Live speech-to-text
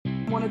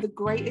one of the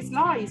greatest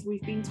lies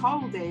we've been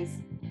told is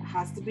it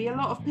has to be a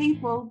lot of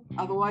people,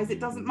 otherwise it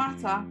doesn't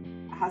matter.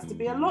 It has to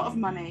be a lot of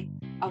money,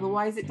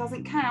 otherwise it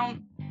doesn't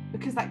count,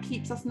 because that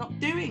keeps us not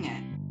doing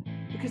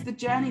it. Because the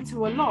journey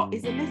to a lot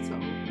is a little.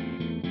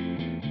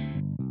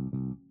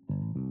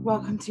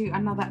 Welcome to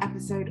another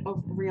episode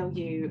of Real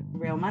You,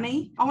 Real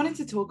Money. I wanted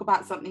to talk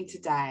about something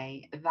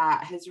today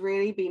that has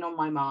really been on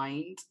my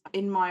mind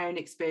in my own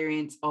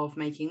experience of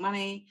making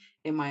money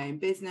in my own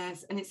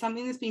business. And it's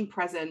something that's been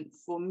present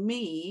for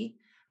me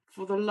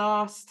for the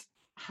last,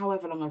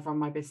 however long I've run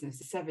my business,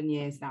 7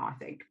 years now, I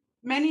think.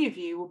 Many of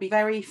you will be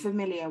very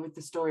familiar with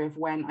the story of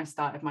when I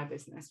started my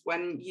business.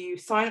 When you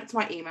sign up to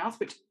my emails,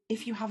 which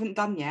if you haven't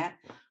done yet,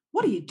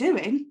 what are you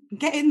doing?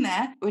 Get in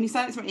there. When you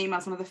sign up to my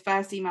emails, one of the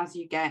first emails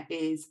you get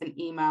is an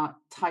email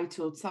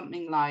titled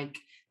something like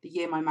 "The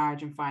Year My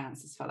Marriage and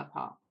Finances Fell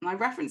Apart." And I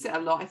reference it a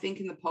lot, I think,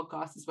 in the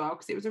podcast as well,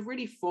 because it was a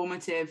really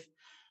formative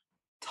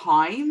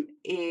time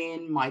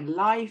in my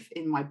life,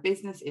 in my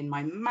business, in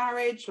my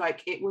marriage.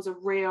 Like, it was a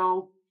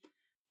real,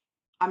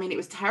 it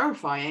was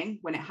terrifying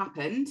when it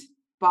happened,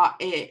 but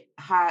it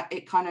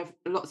kind of,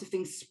 lots of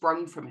things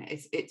sprung from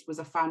it. It was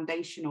a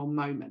foundational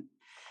moment.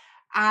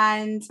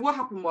 And what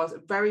happened was,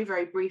 very,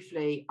 very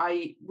briefly,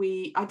 I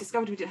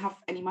discovered we didn't have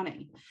any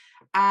money.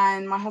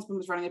 And my husband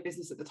was running a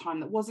business at the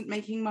time that wasn't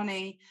making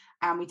money,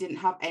 and we didn't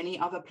have any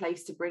other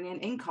place to bring in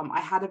income.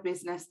 I had a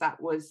business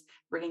that was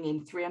bringing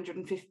in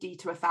 £350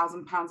 to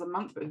 £1,000 a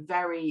month, but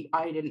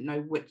I didn't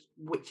know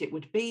which it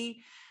would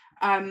be.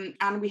 And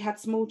we had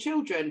small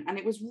children, and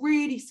it was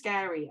really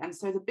scary. And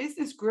so the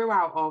business grew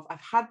out of,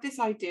 I've had this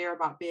idea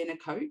about being a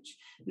coach.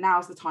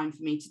 Now's the time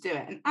for me to do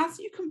it. And as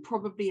you can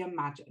probably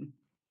imagine,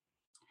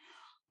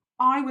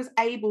 I was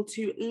able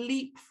to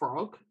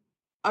leapfrog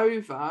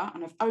over,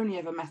 and I've only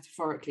ever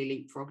metaphorically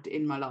leapfrogged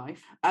in my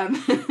life.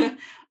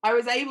 I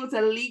was able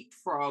to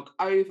leapfrog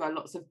over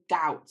lots of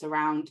doubts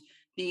around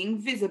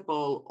being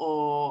visible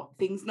or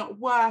things not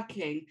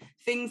working,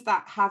 things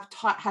that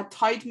had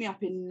tied me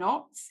up in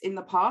knots in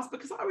the past,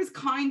 because I was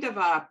kind of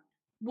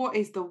what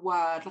is the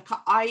word? Like,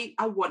 I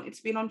wanted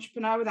to be an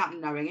entrepreneur without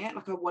knowing it.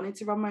 Like, I wanted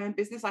to run my own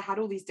business. I had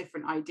all these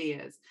different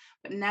ideas,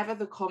 but never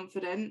the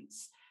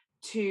confidence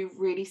to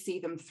really see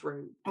them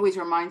through. It always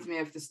reminds me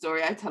of the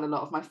story I tell a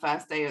lot of my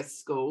first day at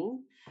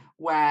school,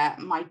 where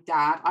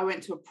I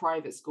went to a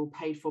private school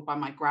paid for by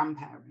my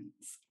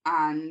grandparents,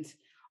 and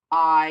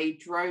I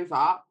drove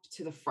up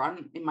to the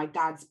front in my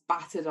dad's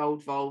battered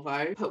old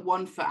Volvo, put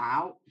one foot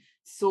out,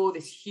 saw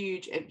this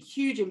huge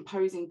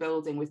imposing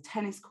building with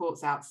tennis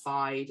courts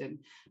outside, and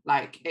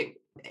like it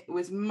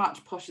was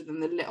much posher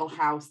than the little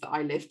house that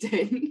I lived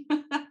in,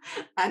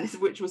 and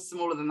which was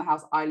smaller than the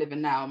house I live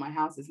in now. My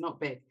house is not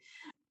big.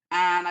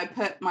 And I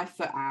put my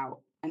foot out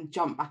and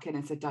jumped back in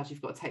and said, "Dad,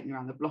 you've got to take me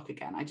around the block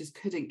again." I just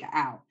couldn't get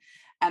out.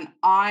 And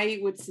I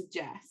would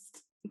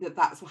suggest that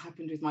that's what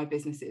happened with my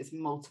businesses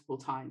multiple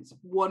times.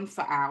 One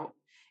foot out,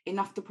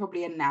 enough to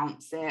probably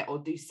announce it or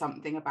do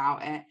something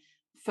about it.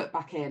 Foot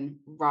back in,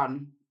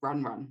 run,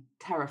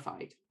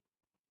 terrified.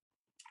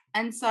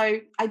 And so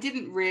I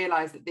didn't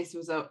realize that this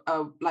was I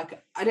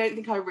don't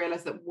think I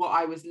realized that what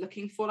I was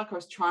looking for, like I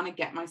was trying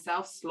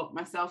to slot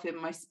myself in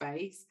my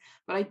space,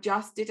 but I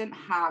just didn't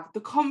have the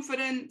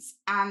confidence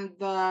and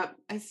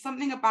there's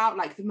something about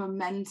like the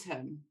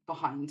momentum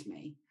behind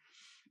me.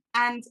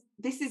 And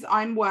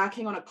I'm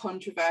working on a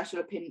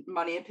controversial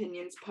money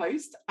opinions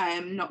post. I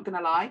am not going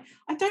to lie.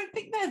 I don't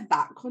think they're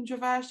that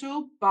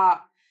controversial,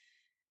 but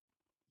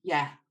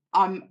yeah,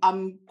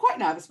 I'm quite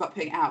nervous about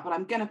putting it out, but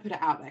I'm going to put it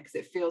out there because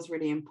it feels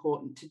really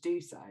important to do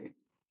so.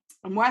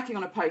 I'm working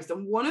on a post,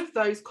 and one of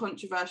those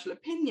controversial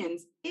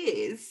opinions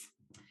is,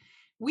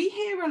 we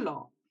hear a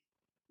lot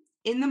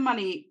in the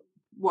money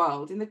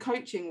world, in the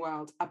coaching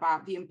world,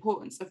 about the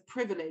importance of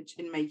privilege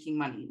in making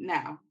money.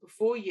 Now,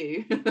 before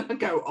you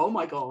go, "Oh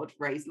my God,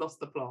 Ray's lost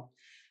the plot,"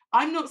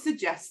 I'm not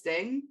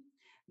suggesting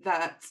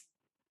that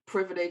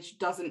privilege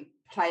doesn't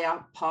play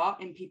a part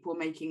in people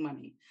making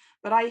money.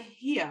 But I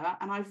hear,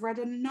 and I've read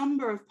a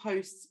number of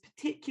posts,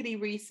 particularly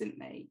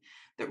recently,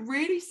 that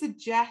really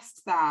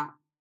suggest that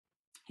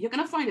you're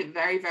going to find it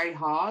very, very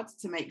hard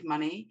to make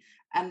money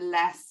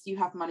unless you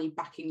have money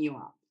backing you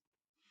up.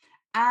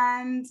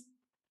 And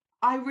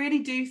I really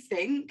do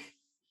think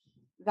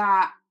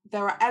that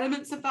there are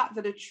elements of that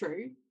are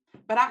true,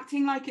 but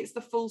acting like it's the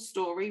full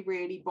story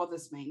really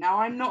bothers me. Now,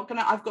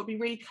 I've got to be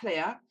really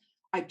clear.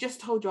 I just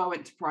told you I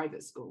went to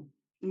private school.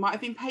 It might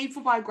have been paid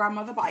for by a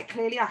grandmother, but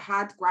I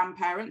had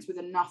grandparents with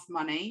enough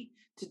money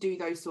to do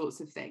those sorts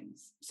of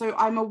things. So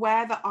I'm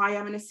aware that I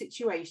am in a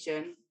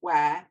situation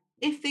where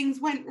if things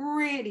went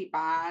really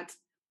bad,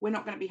 we're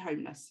not going to be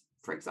homeless,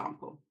 for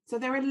example. So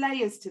there are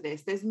layers to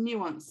this. There's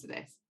nuance to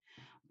this.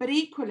 But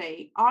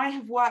equally, I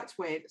have worked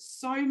with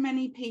so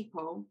many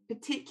people,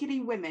 particularly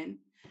women,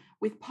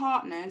 with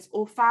partners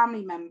or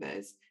family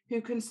members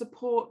who can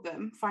support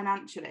them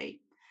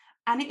financially.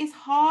 And it is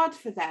hard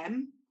for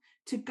them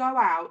to go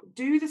out,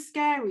 do the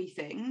scary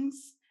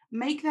things,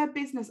 make their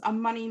business a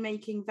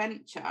money-making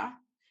venture,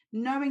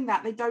 knowing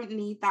that they don't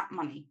need that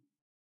money.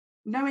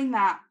 Knowing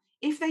that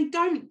if they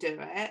don't do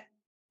it,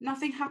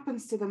 nothing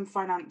happens to them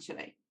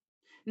financially.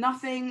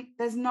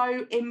 There's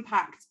no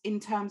impact in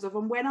terms of,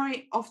 and when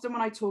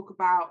I talk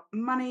about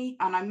money,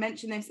 and I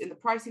mention this in the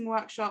pricing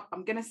workshop,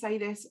 I'm going to say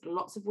this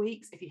lots of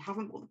weeks. If you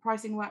haven't bought the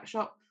pricing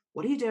workshop,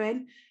 what are you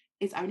doing?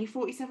 It's only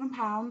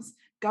 £47.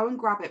 Go and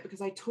grab it,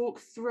 because I talk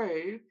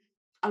through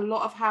a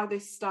lot of how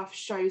this stuff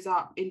shows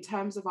up in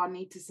terms of our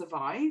need to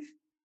survive.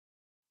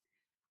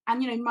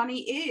 And,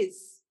 money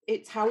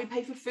it's how we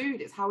pay for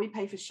food. It's how we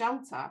pay for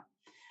shelter.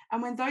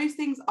 And when those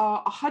things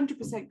are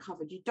 100%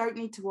 covered, you don't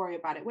need to worry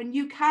about it. When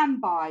you can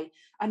buy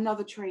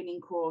another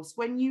training course,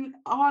 when you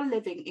are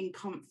living in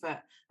comfort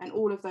and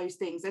all of those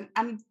things,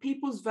 and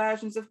people's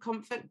versions of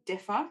comfort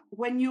differ.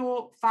 When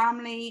your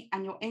family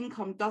and your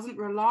income doesn't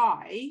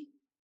rely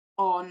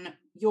on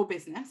your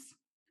business,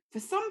 for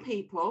some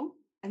people,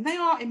 and they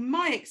are, in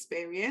my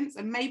experience,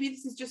 and maybe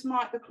this is just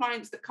the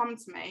clients that come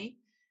to me,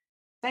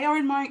 they are,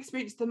 in my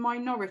experience, the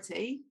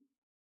minority.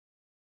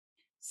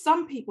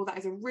 Some people, that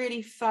is a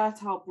really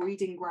fertile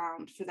breeding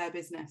ground for their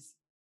business.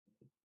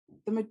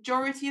 The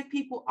majority of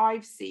people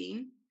I've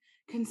seen,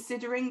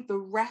 considering the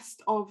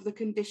rest of the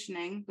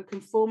conditioning, the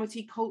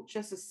conformity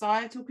culture,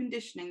 societal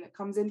conditioning that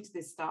comes into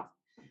this stuff,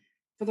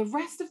 for the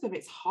rest of them,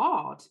 it's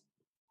hard.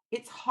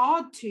 It's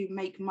hard to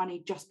make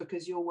money just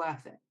because you're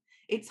worth it.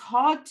 It's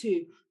hard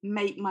to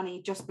make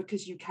money just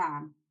because you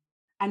can.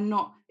 And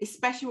not,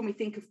 especially when we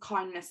think of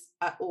kindness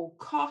at all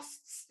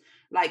costs,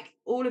 like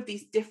all of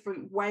these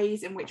different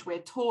ways in which we're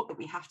taught that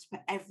we have to put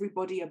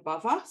everybody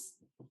above us.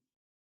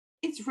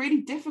 It's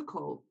really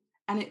difficult.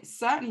 And it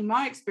certainly,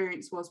 my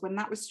experience was, when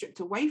that was stripped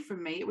away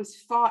from me, it was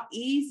far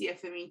easier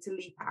for me to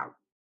leap out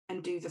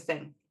and do the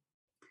thing.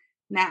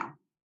 Now,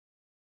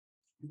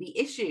 the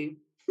issue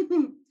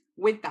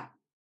with that,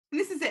 and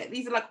this is it,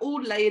 these are like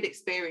all layered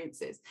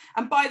experiences.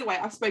 And by the way,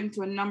 I've spoken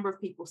to a number of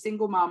people,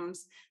 single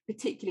mums,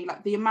 particularly,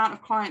 like the amount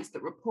of clients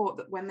that report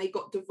that when they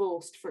got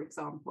divorced, for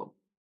example,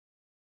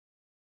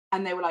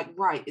 and they were like,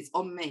 right, it's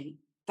on me.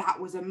 That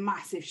was a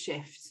massive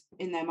shift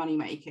in their money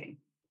making.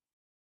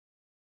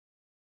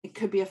 It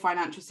could be a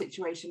financial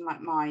situation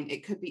like mine.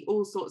 It could be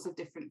all sorts of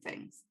different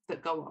things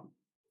that go on.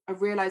 A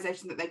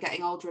realization that they're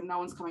getting older and no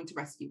one's coming to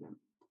rescue them.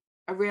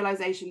 A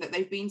realization that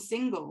they've been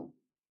single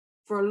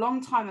for a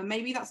long time, and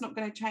maybe that's not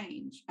going to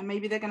change. And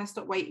maybe they're going to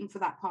stop waiting for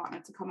that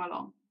partner to come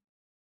along.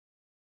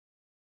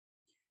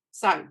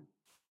 So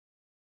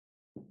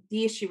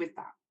the issue with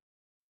that,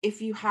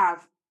 if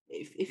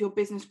your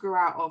business grew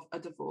out of a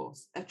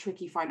divorce, a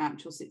tricky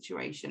financial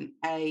situation,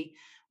 a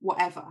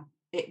whatever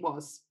it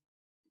was,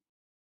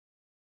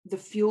 the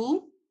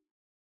fuel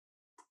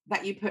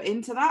that you put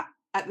into that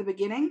at the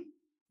beginning,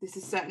 this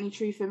is certainly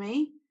true for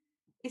me,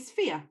 is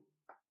fear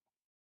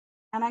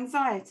and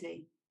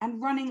anxiety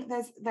and running.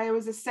 There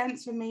was a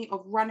sense for me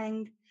of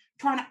running,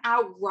 trying to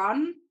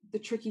outrun the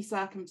tricky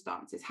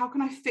circumstances. How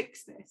can I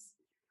fix this?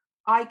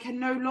 I can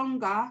no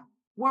longer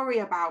worry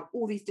about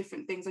all these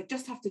different things. I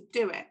just have to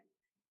do it.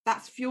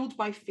 That's fueled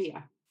by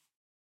fear.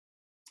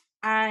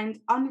 And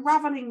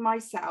unraveling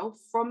myself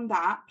from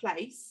that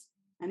place,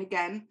 and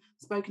again,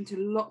 spoken to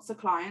lots of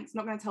clients,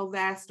 not going to tell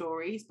their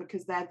stories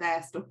because they're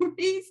their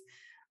stories,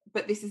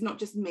 but this is not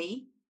just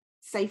me.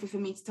 Safer for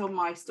me to tell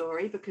my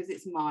story because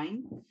it's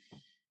mine.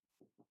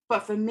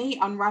 But for me,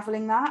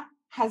 unraveling that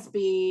has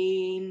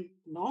been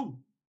long.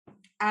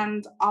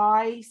 And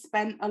I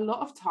spent a lot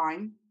of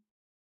time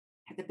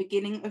at the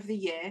beginning of the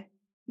year,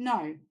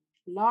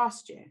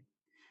 last year.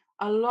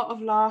 A lot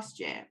of last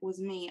year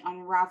was me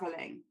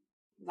unraveling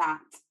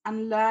that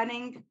and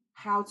learning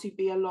how to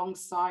be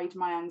alongside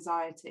my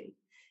anxiety.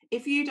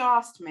 If you'd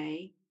asked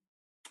me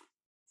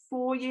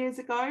 4 years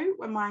ago,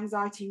 when my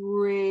anxiety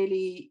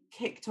really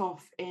kicked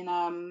off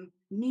in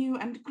new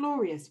and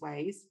glorious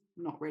ways,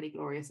 not really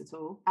glorious at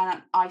all,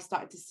 and I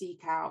started to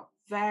seek out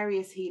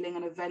various healing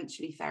and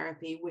eventually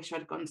therapy. Wish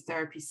I'd gone to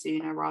therapy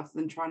sooner rather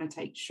than trying to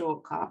take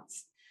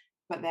shortcuts,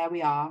 but there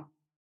we are.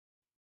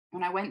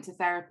 When I went to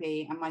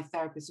therapy and my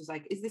therapist was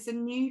like, is this a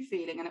new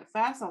feeling? And at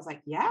first I was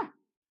like, yeah,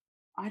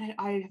 I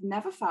have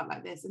never felt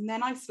like this. And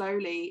then I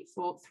slowly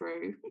thought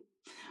through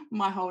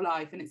my whole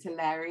life, and it's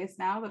hilarious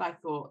now that I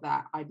thought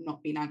that I'd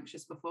not been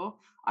anxious before.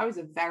 I was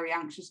a very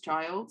anxious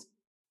child,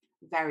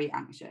 very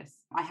anxious.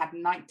 I had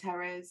night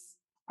terrors.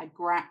 I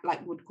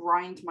would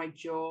grind my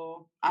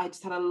jaw. I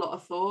just had a lot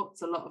of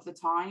thoughts a lot of the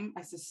time.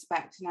 I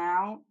suspect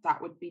now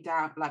that would be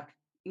down, like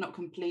not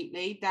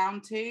completely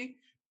down to,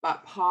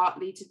 but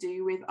partly to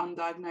do with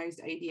undiagnosed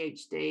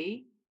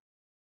ADHD.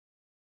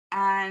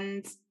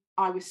 And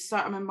I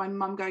remember my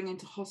mum going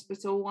into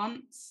hospital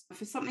once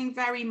for something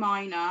very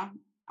minor,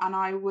 and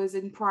I was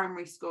in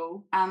primary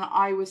school, and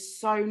I was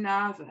so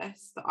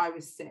nervous that I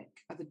was sick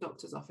at the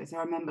doctor's office. I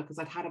remember because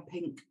I'd had a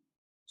pink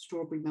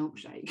strawberry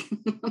milkshake.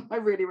 I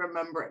really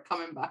remember it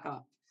coming back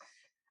up.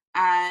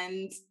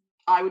 And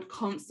I would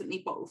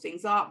constantly bottle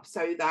things up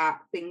so that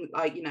things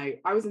like,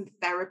 I was in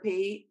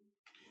therapy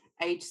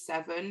age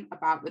 7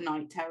 about the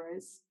night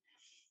terrors.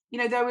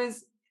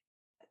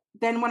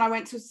 Then when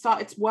I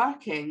started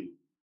working,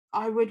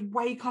 I would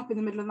wake up in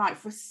the middle of the night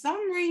for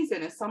some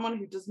reason. As someone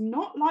who does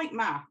not like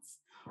maths,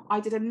 I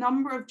did a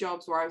number of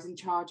jobs where I was in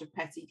charge of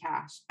petty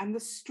cash, and the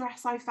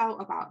stress I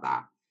felt about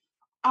that.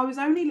 I was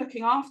only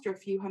looking after a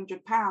few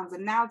 £100s,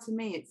 and now to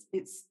me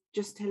it's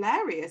just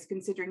hilarious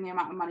considering the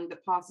amount of money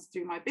that passes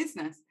through my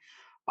business.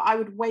 But I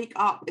would wake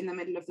up in the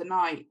middle of the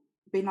night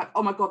being like,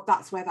 oh my God,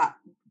 that's where that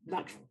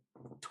like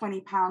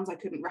 £20 I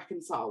couldn't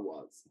reconcile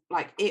was.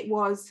 Like, it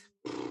was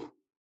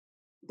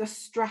the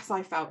stress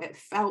I felt. It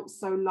felt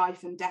so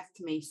life and death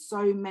to me.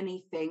 So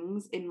many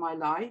things in my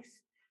life.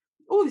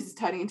 Oh, this is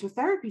turning into a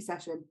therapy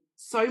session.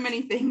 So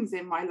many things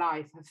in my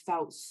life have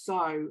felt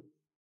so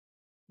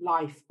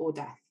life or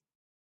death.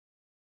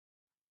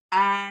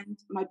 And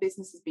my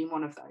business has been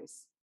one of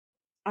those.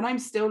 And I'm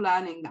still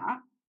learning that.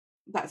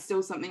 That's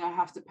still something I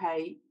have to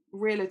pay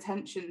real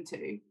attention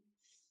to.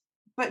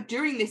 But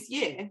during this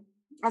year,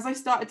 as I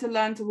started to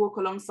learn to walk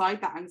alongside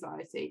that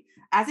anxiety,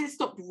 as it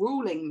stopped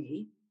ruling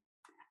me,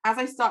 as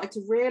I started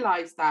to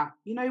realize that,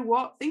 you know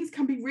what, things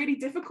can be really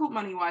difficult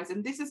money-wise.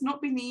 And this has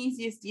not been the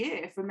easiest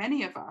year for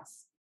many of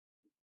us,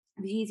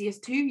 the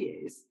easiest 2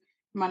 years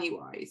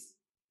money-wise.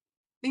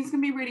 Things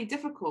can be really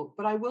difficult,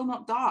 but I will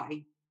not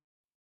die.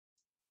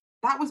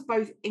 That was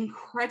both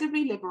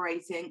incredibly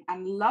liberating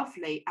and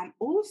lovely, and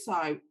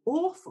also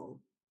awful.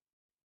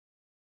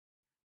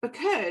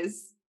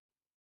 Because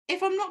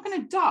if I'm not going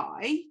to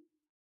die,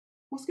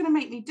 what's going to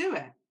make me do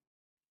it?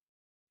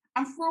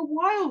 And for a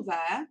while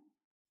there,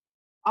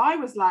 I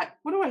was like,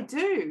 what do I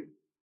do?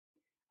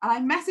 And I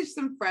messaged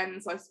some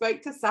friends. I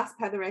spoke to Sass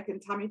Petherick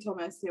and Tammy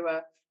Thomas, who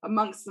are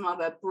amongst some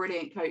other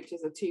brilliant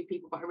coaches, are two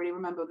people, but I really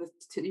remember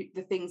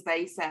the things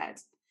they said.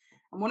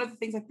 And one of the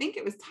things, I think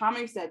it was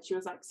Tamu said, she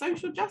was like,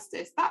 social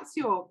justice, that's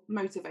your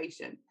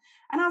motivation.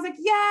 And I was like,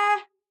 yeah,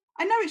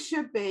 I know it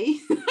should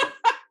be,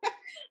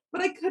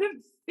 but I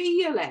couldn't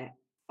feel it.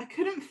 I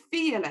couldn't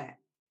feel it.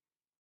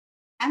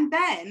 And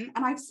then,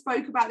 and I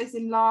spoke about this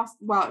in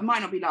it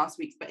might not be last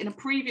week's, but in a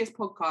previous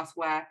podcast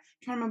where I'm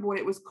trying to remember what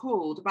it was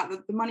called, about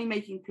the Money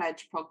Making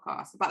Pledge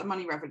podcast, about the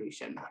money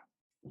revolution,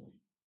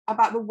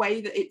 about the way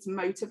that it's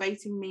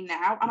motivating me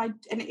now.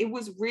 And it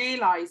was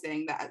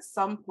realizing that at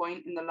some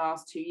point in the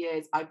last 2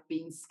 years, I've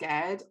been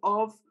scared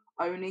of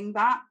owning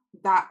that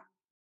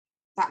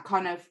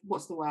kind of,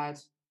 what's the word?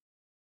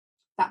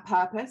 That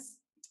purpose.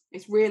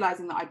 It's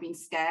realizing that I've been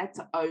scared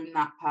to own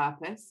that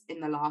purpose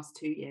in the last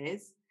 2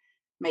 years,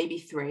 maybe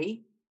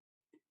 3.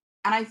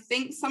 And I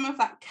think some of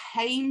that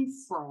came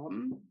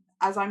from,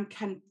 as I'm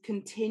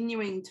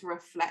continuing to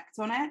reflect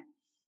on it,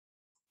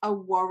 a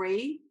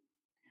worry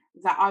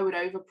that I would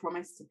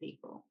overpromise to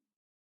people,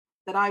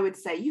 that I would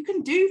say, you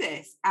can do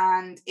this.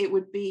 And it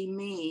would be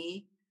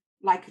me,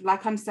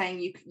 like I'm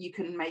saying, you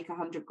can make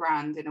 100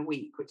 grand in a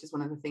week, which is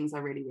one of the things I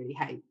really, really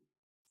hate.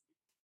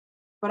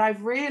 But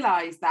I've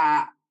realized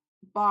that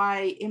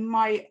in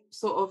my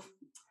sort of,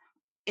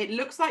 it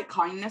looks like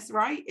kindness,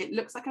 right? It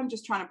looks like I'm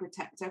just trying to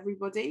protect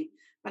everybody,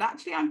 but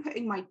actually I'm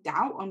putting my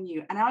doubt on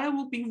you. And I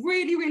will be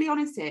really, really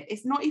honest here.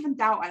 It's not even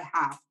doubt I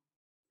have.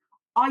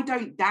 I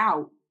don't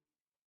doubt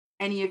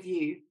any of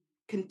you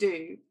can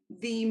do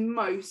the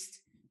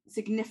most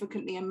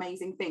significantly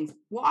amazing things.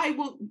 What I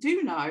will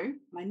do know,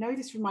 and I know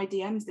this from my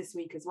DMs this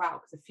week as well,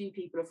 because a few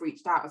people have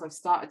reached out as I've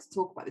started to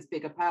talk about this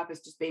bigger purpose,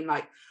 just being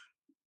like,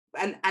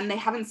 and they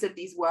haven't said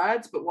these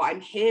words, but what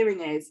I'm hearing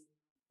is,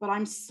 but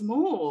I'm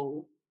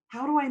small.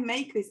 How do I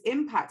make this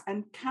impact?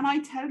 And can I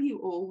tell you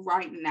all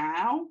right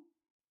now,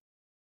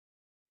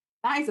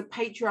 that is a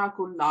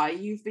patriarchal lie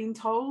you've been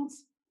told,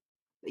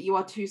 that you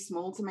are too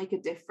small to make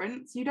a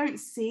difference. You don't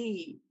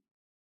see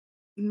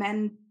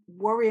men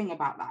worrying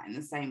about that in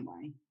the same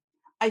way.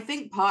 I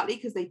think partly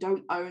because they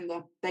don't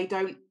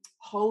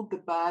hold the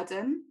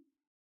burden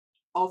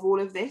of all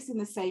of this in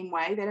the same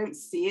way. They don't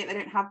see it. They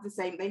don't have the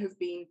same, they have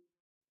been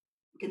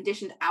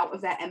conditioned out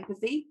of their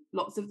empathy.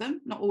 Lots of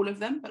them, not all of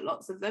them, but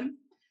lots of them.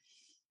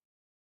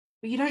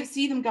 But you don't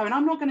see them going,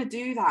 I'm not going to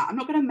do that. I'm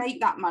not going to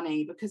make that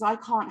money because I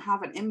can't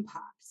have an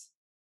impact.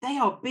 They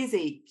are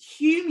busy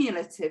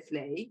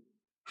cumulatively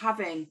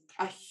having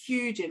a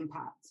huge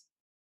impact,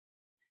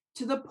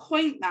 to the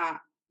point that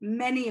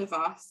many of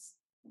us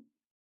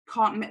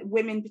can't,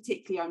 women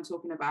particularly I'm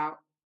talking about,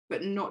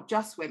 but not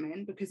just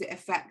women, because it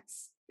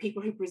affects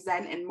people who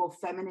present in more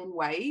feminine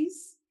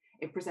ways.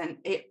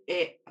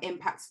 It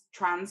impacts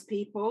trans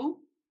people.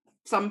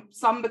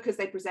 Some because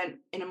they present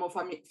in a more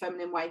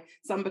feminine way,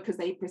 some because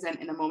they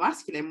present in a more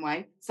masculine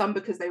way, some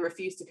because they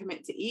refuse to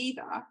commit to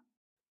either.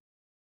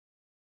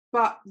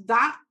 But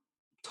that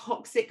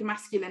toxic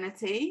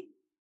masculinity,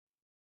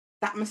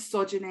 that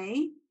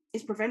misogyny,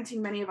 is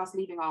preventing many of us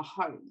leaving our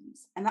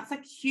homes. And that's a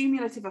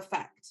cumulative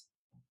effect.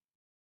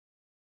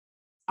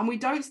 And we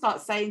don't start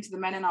saying to the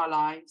men in our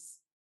lives,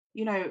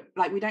 you know,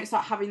 like, we don't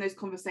start having those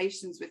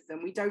conversations with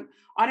them.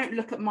 I don't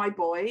look at my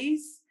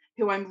boys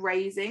who I'm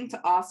raising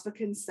to ask for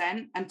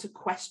consent and to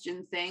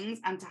question things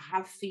and to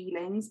have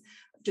feelings,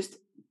 just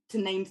to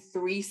name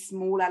 3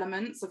 small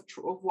elements of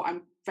what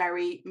I'm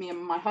me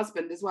and my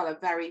husband as well are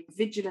very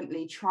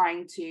vigilantly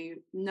trying to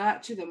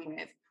nurture them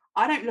with.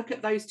 I don't look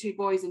at those 2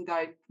 boys and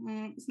go,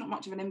 it's not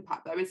much of an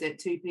impact though, is it?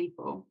 2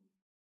 people.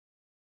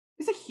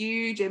 It's a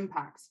huge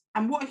impact.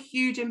 And what a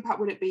huge impact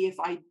would it be if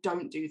I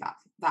don't do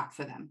that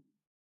for them?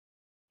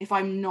 If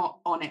I'm not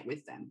on it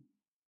with them?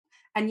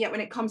 And yet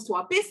when it comes to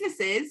our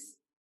businesses,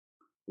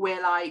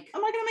 we're like,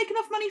 am I going to make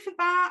enough money for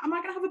that? Am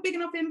I going to have a big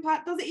enough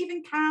impact? Does it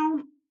even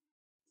count?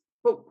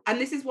 And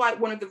this is why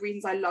one of the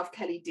reasons I love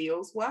Kelly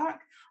Deal's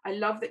work. I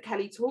love that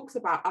Kelly talks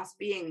about us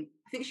being,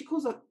 I think she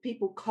calls us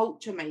people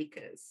culture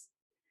makers.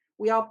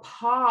 We are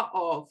part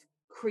of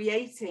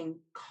creating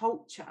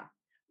culture.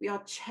 We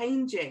are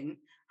changing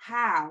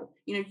how,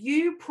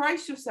 you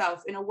price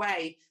yourself in a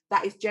way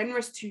that is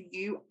generous to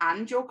you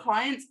and your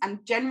clients.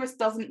 And generous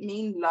doesn't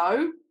mean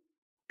low.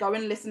 Go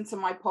and listen to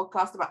my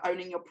podcast about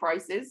owning your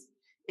prices.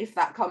 If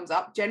that comes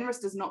up, generous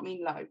does not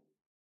mean low.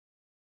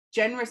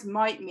 Generous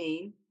might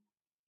mean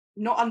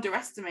not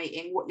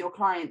underestimating what your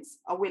clients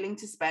are willing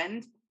to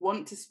spend,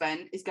 want to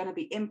spend, is going to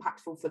be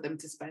impactful for them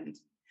to spend.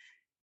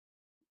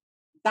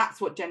 That's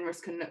what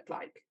generous can look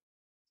like.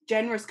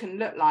 Generous can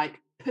look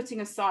like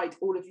putting aside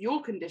all of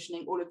your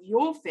conditioning, all of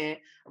your fear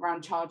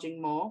around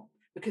charging more,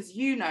 because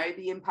you know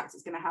the impact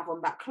it's going to have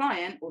on that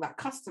client or that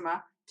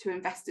customer to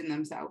invest in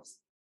themselves.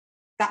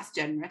 That's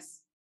generous.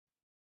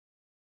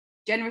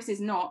 Generous is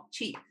not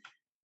cheap.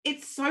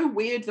 It's so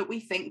weird that we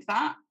think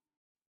that.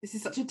 This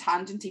is such a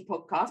tangenty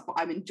podcast, but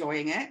I'm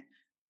enjoying it.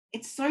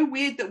 It's so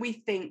weird that we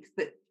think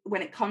that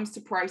when it comes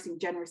to pricing,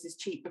 generous is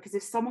cheap, because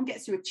if someone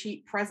gets you a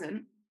cheap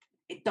present,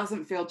 it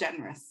doesn't feel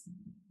generous,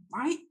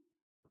 right?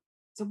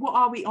 So what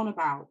are we on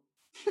about?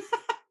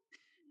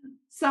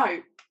 So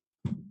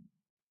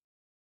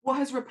what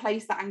has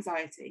replaced that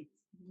anxiety?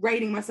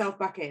 Reining myself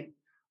back in.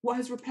 What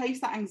has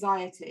replaced that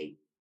anxiety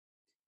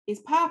is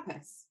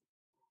purpose.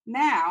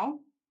 Now,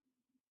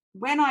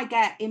 when I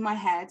get in my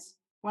head,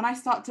 when I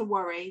start to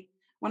worry,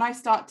 when I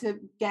start to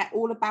get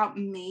all about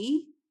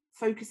me,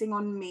 focusing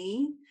on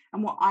me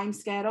and what I'm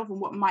scared of and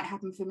what might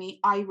happen for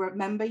me, I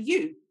remember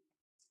you.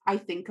 I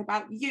think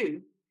about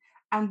you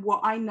and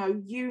what I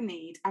know you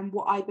need and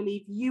what I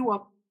believe you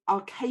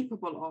are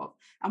capable of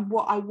and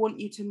what I want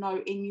you to know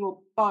in your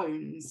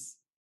bones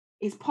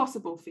is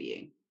possible for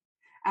you.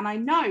 And I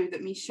know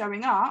that me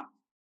showing up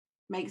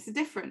makes a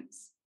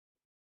difference.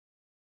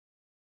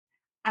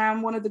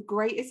 And one of the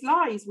greatest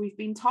lies we've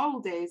been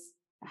told is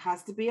it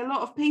has to be a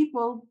lot of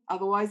people,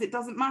 otherwise it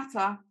doesn't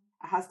matter.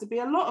 It has to be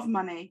a lot of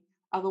money,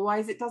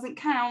 otherwise it doesn't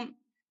count,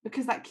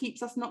 because that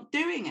keeps us not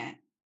doing it.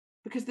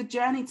 Because the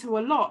journey to a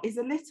lot is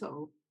a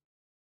little.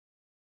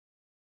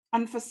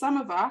 And for some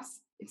of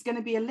us, it's going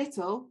to be a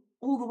little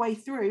all the way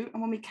through.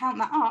 And when we count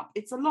that up,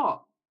 it's a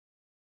lot.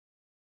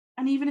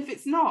 And even if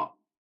it's not,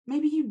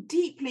 maybe you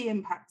deeply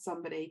impact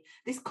somebody.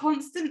 This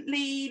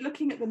constantly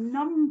looking at the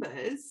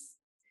numbers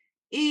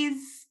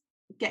is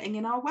getting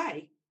in our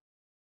way.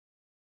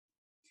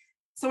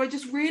 So I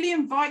just really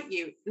invite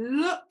you,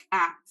 look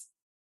at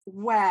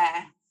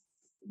where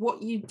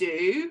what you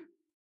do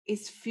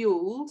is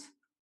fueled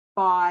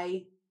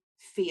by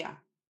fear,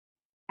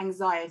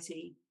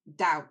 anxiety,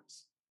 doubt.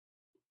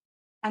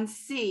 And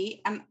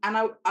see, and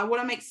I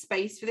want to make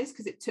space for this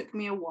because it took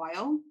me a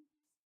while.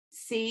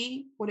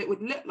 See what it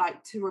would look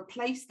like to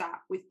replace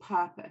that with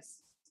purpose.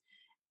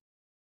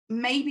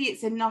 Maybe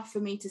it's enough for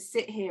me to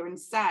sit here and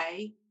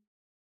say,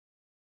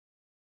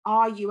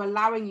 are you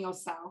allowing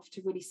yourself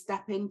to really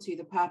step into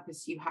the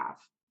purpose you have?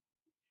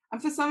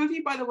 And for some of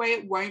you, by the way,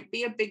 it won't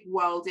be a big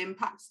world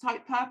impact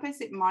type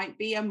purpose. It might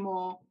be a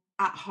more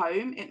at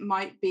home. It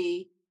might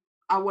be,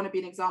 I want to be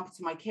an example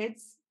to my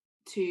kids,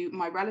 to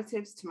my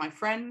relatives, to my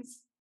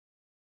friends.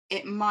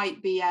 It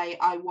might be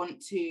I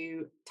want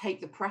to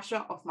take the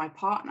pressure off my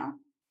partner.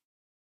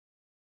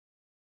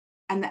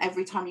 And that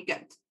every time you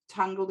get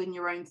tangled in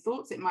your own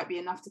thoughts, it might be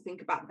enough to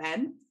think about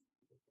them.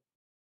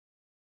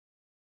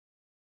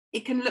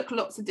 It can look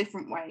lots of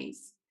different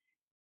ways.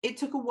 It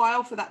took a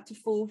while for that to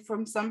fall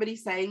from somebody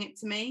saying it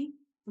to me,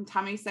 from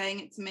Tammy saying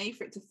it to me,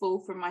 for it to fall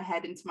from my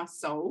head into my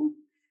soul,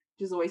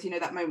 which is always,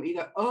 that moment where you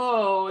go,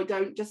 oh, I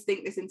don't just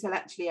think this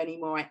intellectually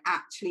anymore. I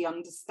actually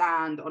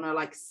understand on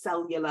a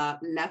cellular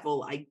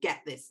level. I get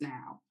this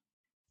now.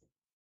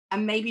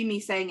 And maybe me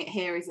saying it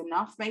here is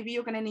enough. Maybe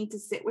you're going to need to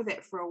sit with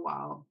it for a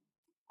while.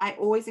 I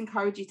always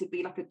encourage you to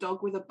be like a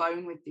dog with a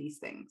bone with these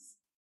things.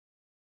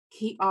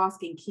 Keep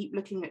asking, keep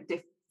looking at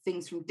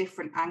things from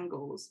different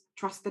angles.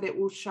 Trust that it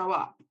will show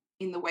up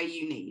in the way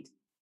you need.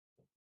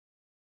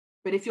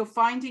 But if you're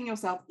finding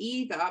yourself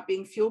either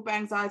being fueled by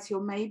anxiety,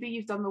 or maybe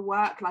you've done the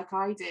work like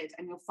I did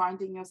and you're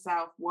finding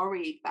yourself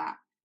worried that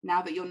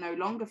now that you're no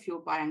longer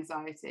fueled by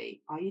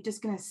anxiety, are you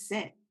just going to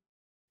sit?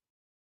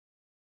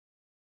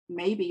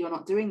 Maybe you're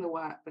not doing the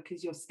work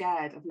because you're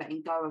scared of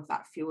letting go of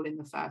that fuel in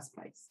the first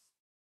place.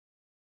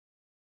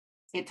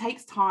 It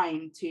takes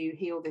time to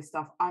heal this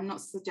stuff. I'm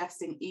not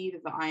suggesting either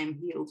that I am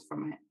healed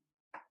from it.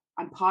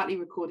 I'm partly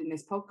recording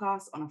this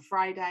podcast on a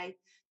Friday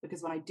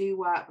because when I do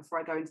work before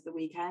I go into the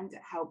weekend,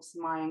 it helps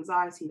my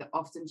anxiety that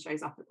often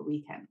shows up at the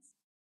weekends.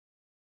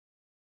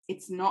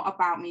 It's not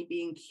about me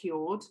being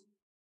cured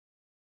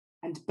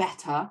and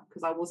better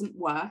because I wasn't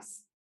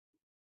worse.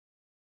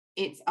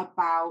 It's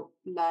about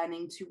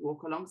learning to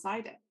walk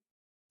alongside it.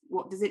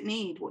 What does it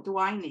need? What do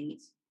I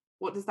need?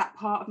 What does that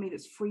part of me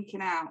that's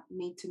freaking out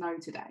need to know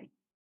today?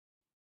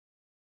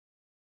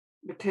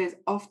 Because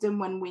often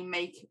when we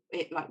make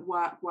it like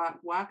work,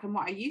 and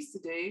what I used to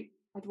do,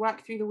 I'd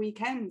work through the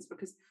weekends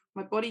because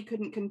my body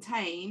couldn't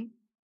contain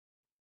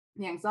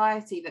the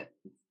anxiety that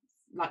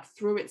like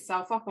threw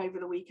itself up over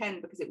the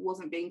weekend because it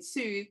wasn't being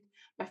soothed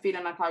by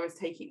feeling like I was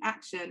taking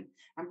action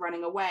and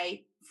running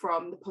away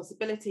from the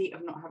possibility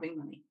of not having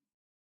money.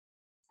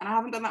 And I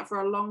haven't done that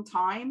for a long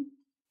time.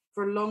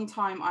 For a long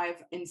time,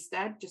 I've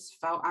instead just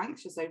felt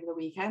anxious over the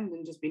weekend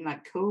and just been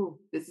like, cool,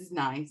 this is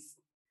nice.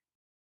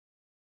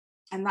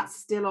 And that's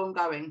still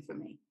ongoing for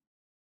me.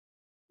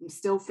 I'm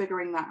still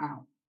figuring that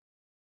out.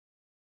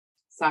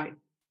 So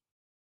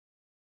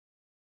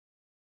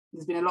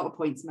there's been a lot of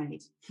points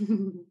made.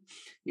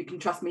 You can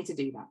trust me to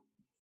do that.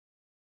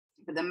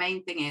 But the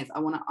main thing is, I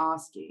want to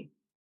ask you,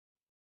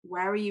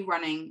 where are you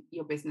running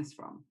your business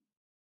from?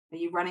 Are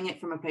you running it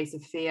from a place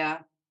of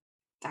fear,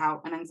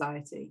 doubt, and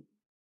anxiety?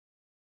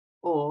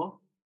 Or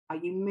are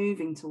you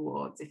moving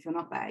towards, if you're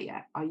not there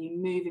yet, are you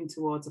moving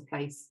towards a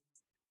place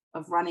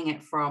of running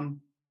it from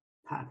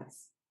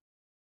purpose?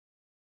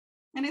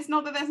 And it's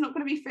not that there's not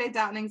going to be fear,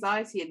 doubt, and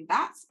anxiety in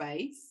that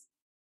space,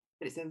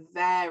 but it's a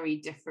very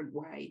different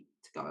way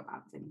to go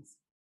about things.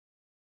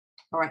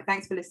 All right,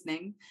 thanks for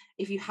listening.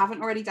 If you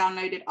haven't already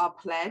downloaded our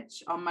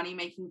pledge, our money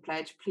making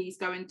pledge, please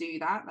go and do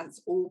that.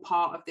 That's all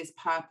part of this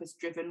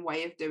purpose-driven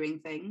way of doing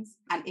things.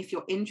 And if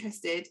you're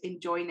interested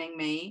in joining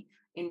me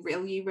in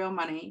Real You, Real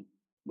Money,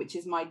 which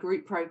is my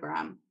group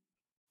program,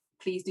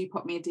 please do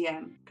pop me a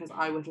DM because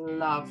I would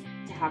love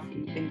to have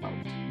you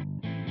involved.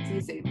 See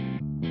you soon.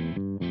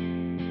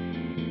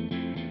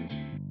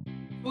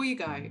 Before you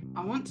go,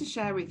 I want to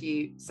share with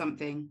you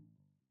something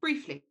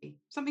briefly,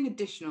 something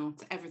additional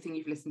to everything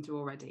you've listened to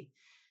already.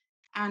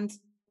 And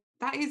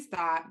that is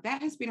that there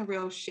has been a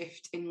real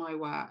shift in my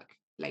work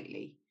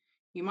lately.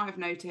 You might have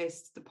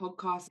noticed the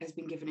podcast has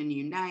been given a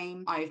new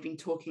name. I've been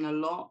talking a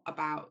lot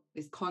about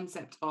this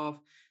concept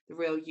of the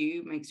real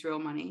you makes real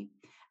money.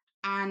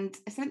 And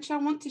essentially,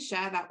 I want to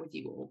share that with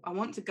you all. I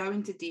want to go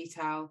into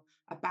detail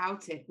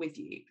about it with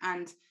you.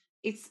 And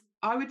it's,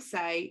 I would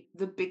say,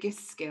 the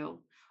biggest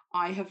skill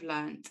I have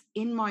learned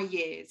in my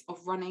years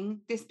of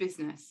running this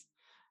business,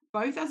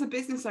 both as a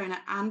business owner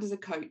and as a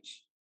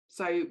coach.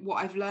 So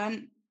what I've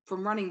learned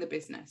from running the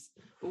business,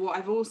 but what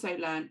I've also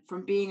learned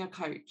from being a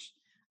coach,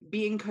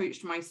 being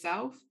coached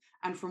myself,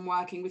 and from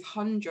working with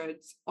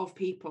hundreds of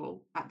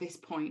people at this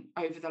point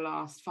over the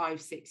last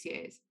 5-6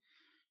 years.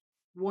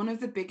 One of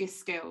the biggest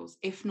skills,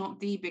 if not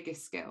the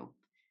biggest skill,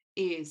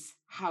 is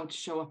how to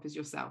show up as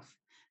yourself.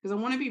 Because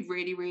I want to be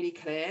really, really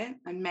clear,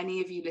 and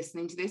many of you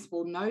listening to this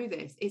will know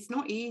this. It's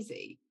not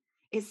easy.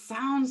 It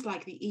sounds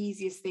like the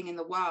easiest thing in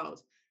the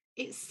world.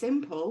 It's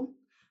simple,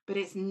 but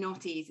it's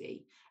not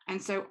easy.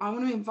 And so I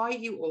want to invite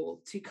you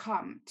all to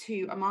come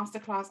to a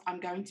masterclass I'm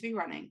going to be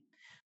running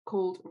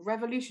called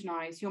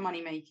Revolutionize Your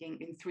Money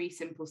Making in 3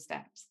 Simple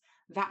Steps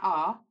that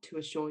are, to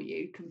assure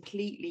you,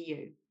 completely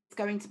you. It's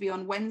going to be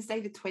on Wednesday,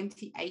 the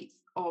 28th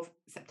of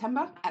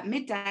September at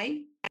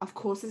midday. Of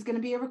course, there's going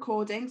to be a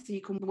recording, so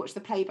you can watch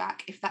the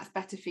playback if that's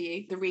better for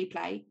you, the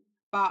replay.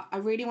 But I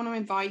really want to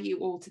invite you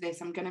all to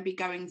this. I'm going to be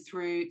going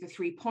through the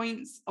 3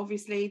 points,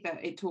 obviously,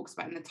 that it talks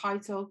about in the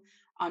title.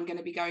 I'm going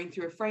to be going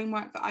through a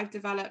framework that I've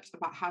developed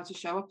about how to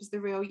show up as the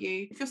real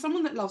you. If you're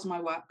someone that loves my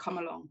work, come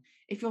along.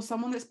 If you're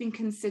someone that's been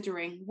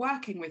considering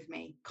working with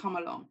me, come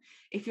along.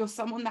 If you're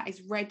someone that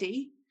is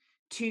ready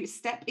to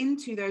step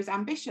into those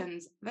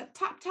ambitions that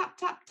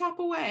tap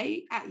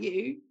away at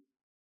you.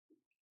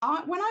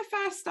 When I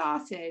first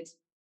started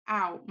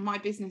out my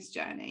business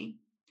journey,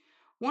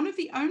 one of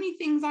the only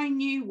things I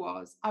knew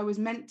was I was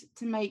meant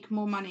to make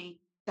more money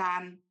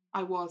than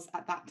I was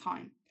at that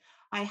time.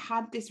 I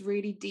had this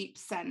really deep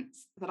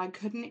sense that I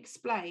couldn't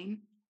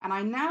explain. And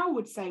I now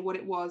would say what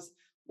it was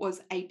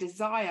a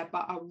desire,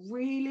 but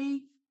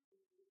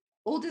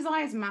all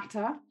desires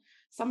matter.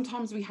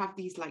 Sometimes we have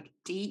these like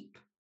deep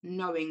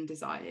knowing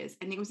desires,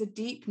 and it was a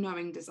deep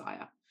knowing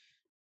desire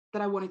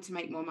that I wanted to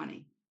make more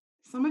money.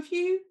 Some of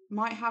you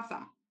might have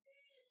that.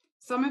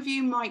 Some of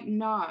you might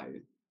know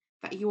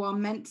that you are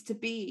meant to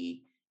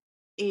be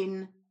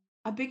in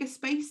a bigger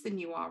space than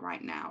you are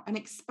right now, an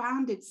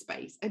expanded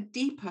space, a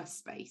deeper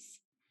space.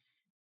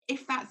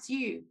 If that's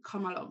you,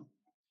 come along.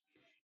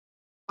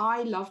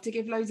 I love to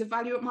give loads of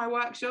value at my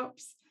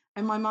workshops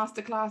and my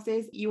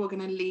masterclasses. You are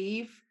going to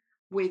leave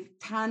with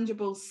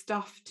tangible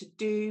stuff to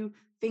do,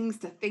 things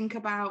to think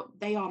about.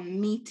 They are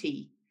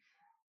meaty.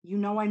 You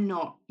know I'm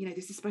not.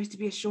 This is supposed to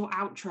be a short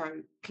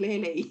outro,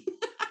 clearly.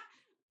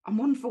 I'm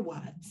one for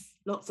words,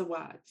 lots of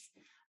words.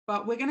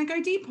 But we're going to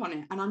go deep on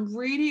it. And I'm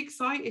really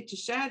excited to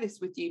share this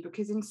with you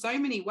because in so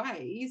many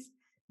ways,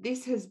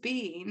 this has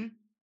been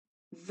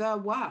the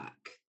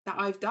work that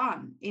I've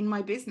done in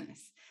my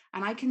business.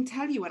 And I can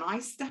tell you, when I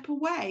step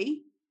away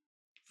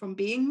from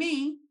being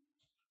me,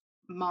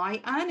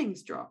 my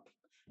earnings drop.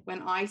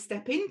 When I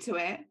step into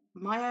it,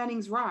 my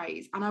earnings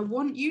rise. And I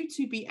want you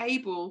to be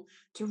able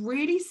to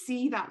really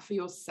see that for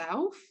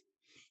yourself,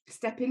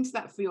 step into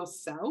that for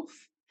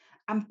yourself,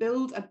 and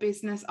build a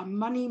business, a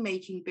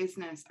money-making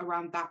business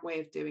around that way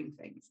of doing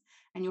things.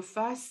 And your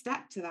first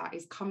step to that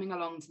is coming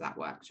along to that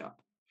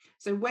workshop.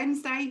 So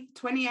Wednesday,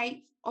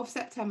 28th of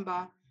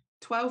September,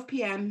 12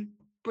 p.m.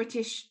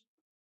 British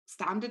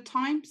Standard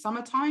Time,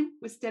 summertime,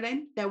 we're still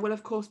in. There will,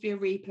 of course, be a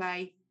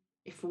replay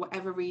if for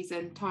whatever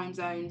reason, time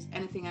zones,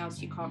 anything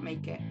else, you can't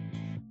make it.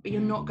 But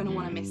you're not going to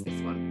want to miss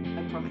this one,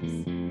 I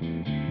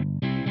promise.